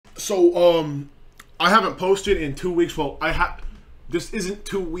So, I haven't posted in 2 weeks. Well, this isn't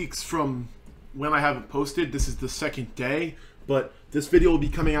 2 weeks from when I haven't posted. This is the second day. But this video will be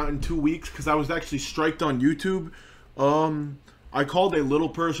coming out in 2 weeks because I was actually striked on YouTube. I called a little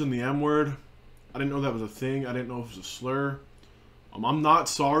person the M-word. I didn't know that was a thing. I didn't know it was a slur. I'm not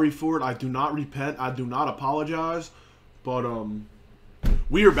sorry for it. I do not repent. I do not apologize. But,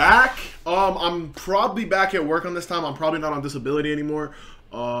 we are back. I'm probably back at work on this time. I'm probably not on disability anymore.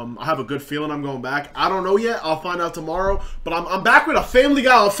 I have a good feeling I'm going back. I don't know yet. I'll find out tomorrow. But I'm back with a Family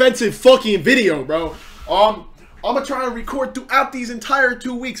Guy offensive fucking video, bro. I'm gonna try and record throughout these entire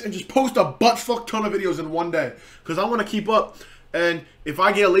 2 weeks and just post a butt-fuck ton of videos in one day. Because I want to keep up. And if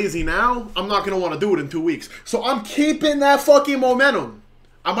I get lazy now, I'm not going to want to do it in 2 weeks. So I'm keeping that fucking momentum.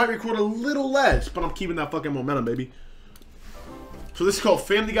 I might record a little less, but I'm keeping that fucking momentum, baby. So this is called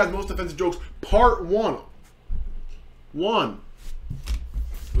Family Guy's Most Offensive Jokes, Part 1.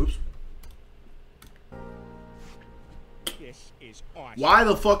 Oops. This is awesome. Why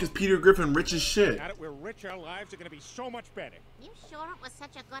the fuck is Peter Griffin rich as shit? Now that we're rich, our lives are going to be so much better. You sure it was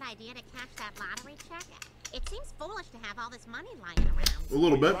such a good idea to cash that lottery check? It seems foolish to have all this money lying around. A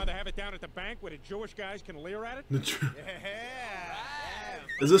little bit. Would you rather have it down at the bank where the Jewish guys can leer at it?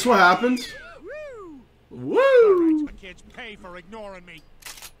 Is this what happens? Woo! Woo! The kids pay for ignoring me.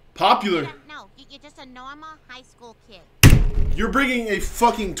 Popular. No, you're just a normal high school kid. You're bringing a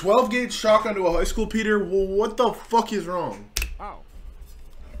fucking 12-gauge shotgun to a high school, Peter? Well, what the fuck is wrong? Oh.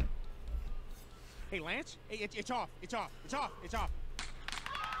 Hey, Lance, it's off. It's off. It's off. It's off.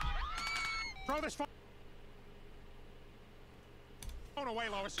 Throw this phone away,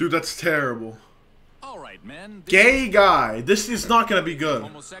 Lois. Dude, that's terrible. All right, men. Gay guy. This is not gonna be good.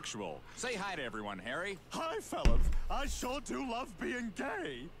 Homosexual. Say hi to everyone, Harry. Hi, fellas. I sure do love being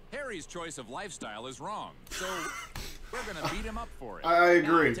gay. Harry's choice of lifestyle is wrong, so we're gonna beat him up for it. I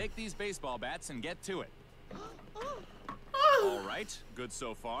agree. Now, take these baseball bats and get to it. All right. Good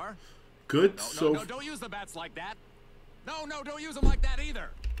so far. Good. No, don't use the bats like that. No, don't use them like that either.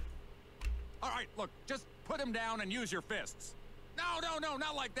 All right, look, just put him down and use your fists. No,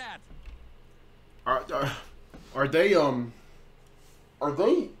 not like that. Are they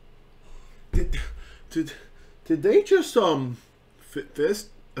did they just fist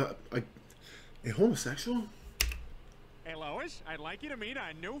like a homosexual? Hey, Lois, I'd like you to meet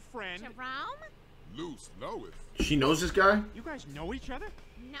our new friend. Jerome? Loose Lois. She knows this guy? You guys know each other?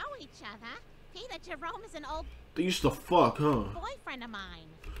 Know each other? Peter, Jerome is an old They used to fuck, huh? boyfriend of mine.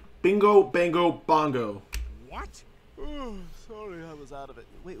 Bingo, bango, bongo. What? Oh, sorry, I was out of it.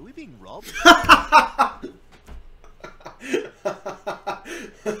 Wait, are we being robbed? I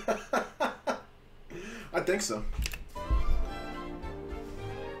think so.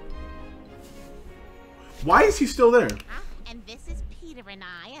 Why is he still there? And this is Peter and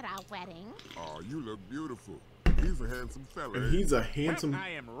I at our wedding. Oh, you look beautiful. He's a handsome fella. And he's a handsome. Well, I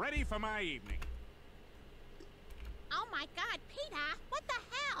am ready for my evening. Oh my God, Peter! What the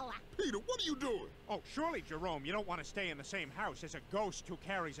hell? Peter, what are you doing? Oh, surely, Jerome, you don't want to stay in the same house as a ghost who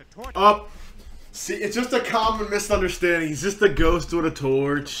carries a torch. See, it's just a common misunderstanding. He's just a ghost with a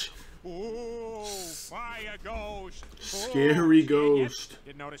torch. Ooh, fire ghost. Scary ghost.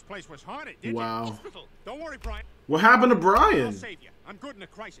 Didn't know this place was haunted, did Wow. you? Don't worry, Brian. What happened to I'll Brian? save you. I'm good in a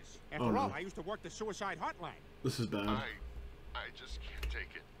crisis. After Oh, no. all, I used to work the suicide hotline. This is bad. I just can't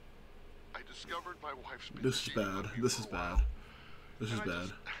take it. I discovered my wife's been This is cheating bad. on me This for is a bad. while. This is And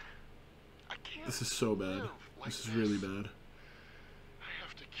bad. I can't This is so bad. live like This is really bad. I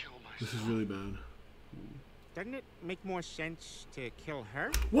have to kill myself. This is really bad. Doesn't it make more sense to kill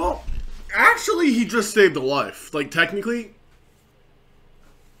her? Well, actually, he just saved a life. Like, technically,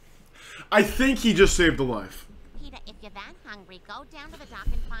 I think he just saved a life. Peter, if you're that hungry, go down to the dock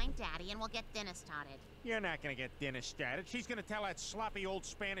and find Daddy and we'll get dinner started. You're not gonna get dinner started. She's gonna tell that sloppy old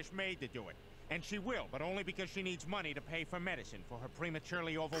Spanish maid to do it. And she will, but only because she needs money to pay for medicine for her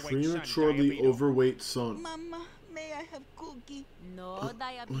prematurely overweight Prematurely son, Diabito. overweight son. Mama, may I have cookie? No,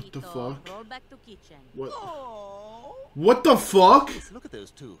 Diabito. What the fuck? Roll back to kitchen. What? Oh. What the fuck? Look at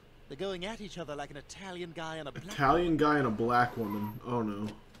those two. They're going at each other like an Italian guy and a black Italian guy and a black woman. Oh no.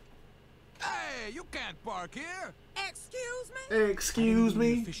 Hey, you can't bark here. Excuse me? Excuse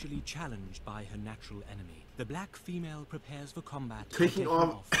Being me? officially challenged by her natural enemy, the black female prepares for combat by Taking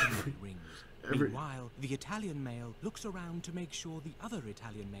off her rings. every- Meanwhile, the Italian male looks around to make sure the other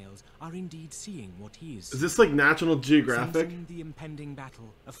Italian males are indeed seeing what he is. Is this like National Geographic? Sensing the impending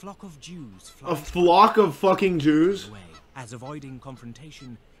battle, a flock of Jews A flies flock of fucking Jews? away, as avoiding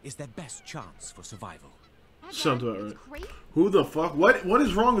confrontation is their best chance for survival. Sounds about right. Crazy. Who the fuck? What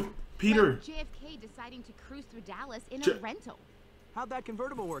is wrong with Peter? Like JFK deciding to cruise through Dallas in J- a rental. How'd that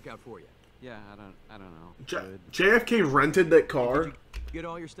convertible work out for you? Yeah, I don't know. JFK rented that car. Did you get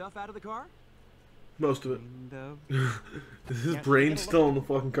all your stuff out of the car? Most of it. Kind His brain's still in the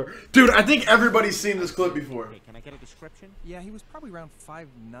fucking car. Dude, I think everybody's seen this clip before. Hey, can I get a description? Yeah, he was probably around 5'9",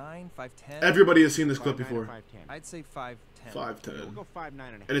 5'10". Everybody has seen this clip before. 5'10". I'd say 5'10". 5'10". We'll go 5'9"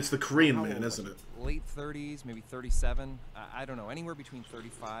 and And it's the Korean How man, old was isn't it? Late 30s, maybe 37. I don't know, anywhere between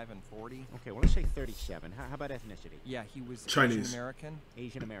 35 and 40. Okay, well, let's say 37. How about ethnicity? Yeah, he was Chinese. Asian American.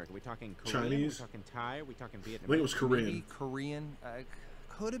 Asian American. We're talking Korean? Chinese. We're talking Thai? We're talking Vietnamese? I think it was Korean. Maybe Korean.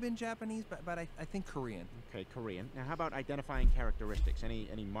 Could have been Japanese, but I think Korean. Okay, Korean. Now, how about identifying characteristics? Any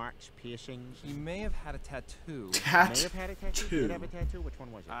marks, piercings? He may have had a tattoo. May have had a tattoo? Did Tattoo. have a tattoo? Which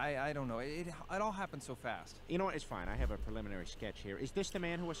one was it? I don't know. It all happened so fast. You know what? It's fine. I have a preliminary sketch here. Is this the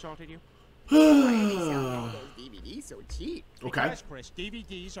man who assaulted you? DVDs so cheap. Okay. Because, Chris,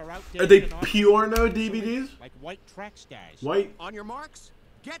 DVDs are out. Are they pure no DVDs? Like white track stars. White. On your marks,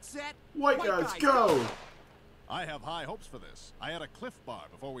 get set. White guys, go! I have high hopes for this. I had a Cliff Bar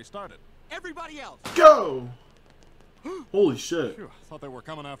before we started. Everybody else. Go! Holy shit. Phew, thought they were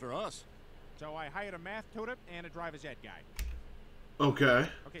coming after us. So I hired a math tutor and a driver's ed guy. Okay.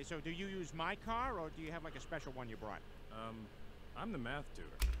 Okay, so do you use my car, or do you have like a special one you brought? I'm the math tutor.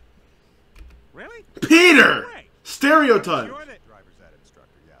 Really? Peter! No way. Stereotype. Sure that. Driver's ed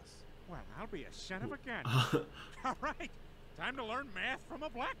instructor, yes. Well, I'll be a son of a gun. All right, time to learn math from a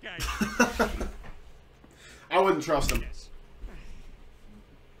black guy. I wouldn't trust him. Yes.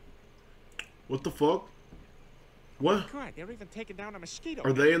 What the fuck? What? God, they're even taking down a mosquito.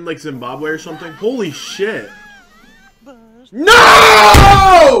 Are they in like Zimbabwe or something? Holy shit.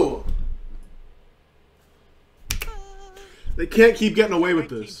 No! They can't keep getting away with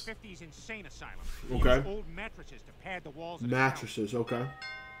this. 1950s insane asylum. Okay. Use old mattresses to pad the walls. Of Mattresses, okay.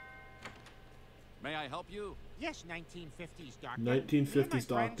 May I help you? Yes, 1950s doctor. 1950s Me and my friends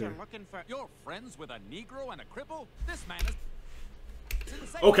doctor. are looking for. You're friends with a Negro and a cripple? This man is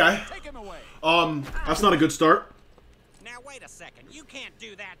insane. Okay. Take him away. That's not a good start. Now wait a second. You can't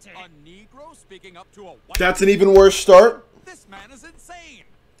do that to A Negro speaking up to a white. That's an even worse start. This man is insane.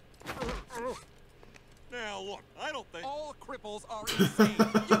 Now look, I don't think All cripples are insane.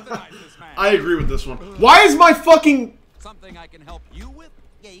 Euthanize this man. I agree with this one. Why is my fucking... Something I can help you with?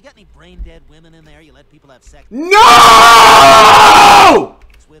 Yeah, you got any brain dead women in there you let people have sex No!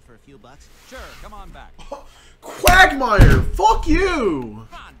 with for a few bucks? Sure, come on back. Quagmire, fuck you.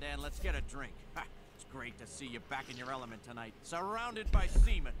 Come on, Dan, let's get a drink. Ha, it's great to see you back in your element tonight, surrounded by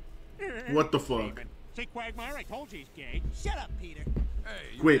seamen. What the fuck? See, Quagmire, I told you he's gay. Shut up, Peter.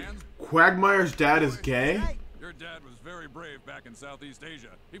 Hey, you Wait, man. Quagmire's dad is gay? Your dad was very brave back in Southeast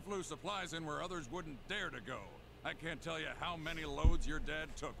Asia. He flew supplies in where others wouldn't dare to go. I can't tell you how many loads your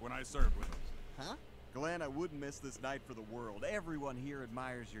dad took when I served with him. Huh? Glenn, I wouldn't miss this night for the world. Everyone here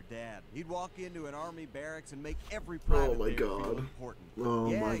admires your dad. He'd walk into an army barracks and make every private my there feel God. important. Oh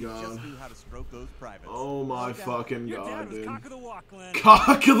yeah, my he God. just knew how to stroke those privates. Oh my fucking Your god, dad was dude. cock of the walk, Glenn.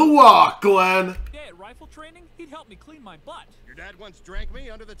 Cock of the walk, Glenn. Yeah, at rifle training, he'd help me clean my butt. Your dad once drank me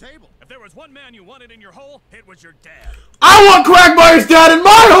under the table. If there was one man you wanted in your hole, it was your dad. I want Quagmire's dad in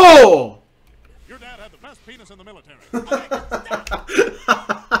my hole! Your dad had the best penis in the military.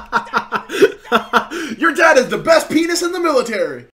 Your dad is the best penis in the military.